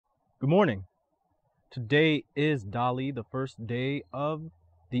Good morning. Today is Dali, the first day of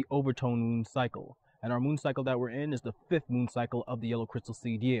the Overtone moon cycle. And our moon cycle that we're in is the fifth moon cycle of the yellow crystal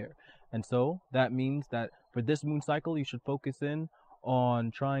seed year. And so that means that for this moon cycle, you should focus in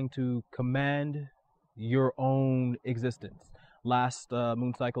on trying to command your own existence. Last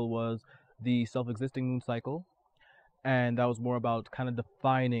moon cycle was the self-existing moon cycle, and that was more about kind of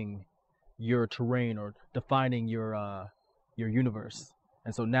defining your terrain or defining your universe.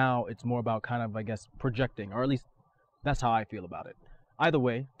 And so now it's more about kind of, I guess, projecting, or at least that's how I feel about it. Either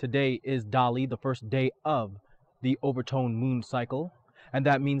way, today is Dali, the first day of the Overtone moon cycle. And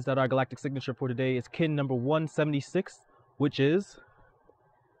that means that our galactic signature for today is kin number 176, which is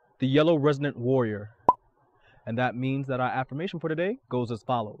the yellow resonant warrior. And that means that our affirmation for today goes as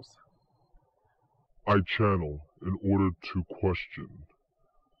follows. I channel in order to question,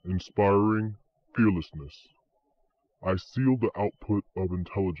 inspiring fearlessness. I seal the output of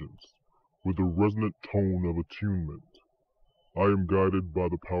intelligence with a resonant tone of attunement. I am guided by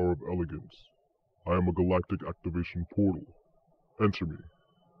the power of elegance. I am a galactic activation portal. Enter me.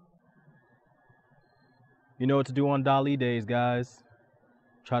 You know what to do on Dali days, guys.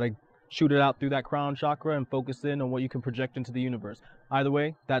 Try to shoot it out through that crown chakra and focus in on what you can project into the universe. Either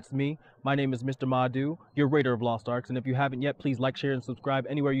way, that's me. My name is Mr. Madhu, your Raider of Lost Arks. And if you haven't yet, please like, share, and subscribe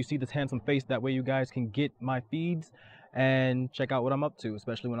anywhere you see this handsome face. That way you guys can get my feeds and check out what I'm up to,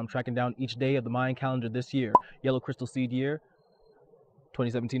 especially when I'm tracking down each day of the Mayan calendar this year. Yellow Crystal Seed Year,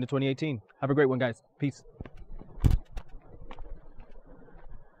 2017 to 2018. Have a great one, guys. Peace.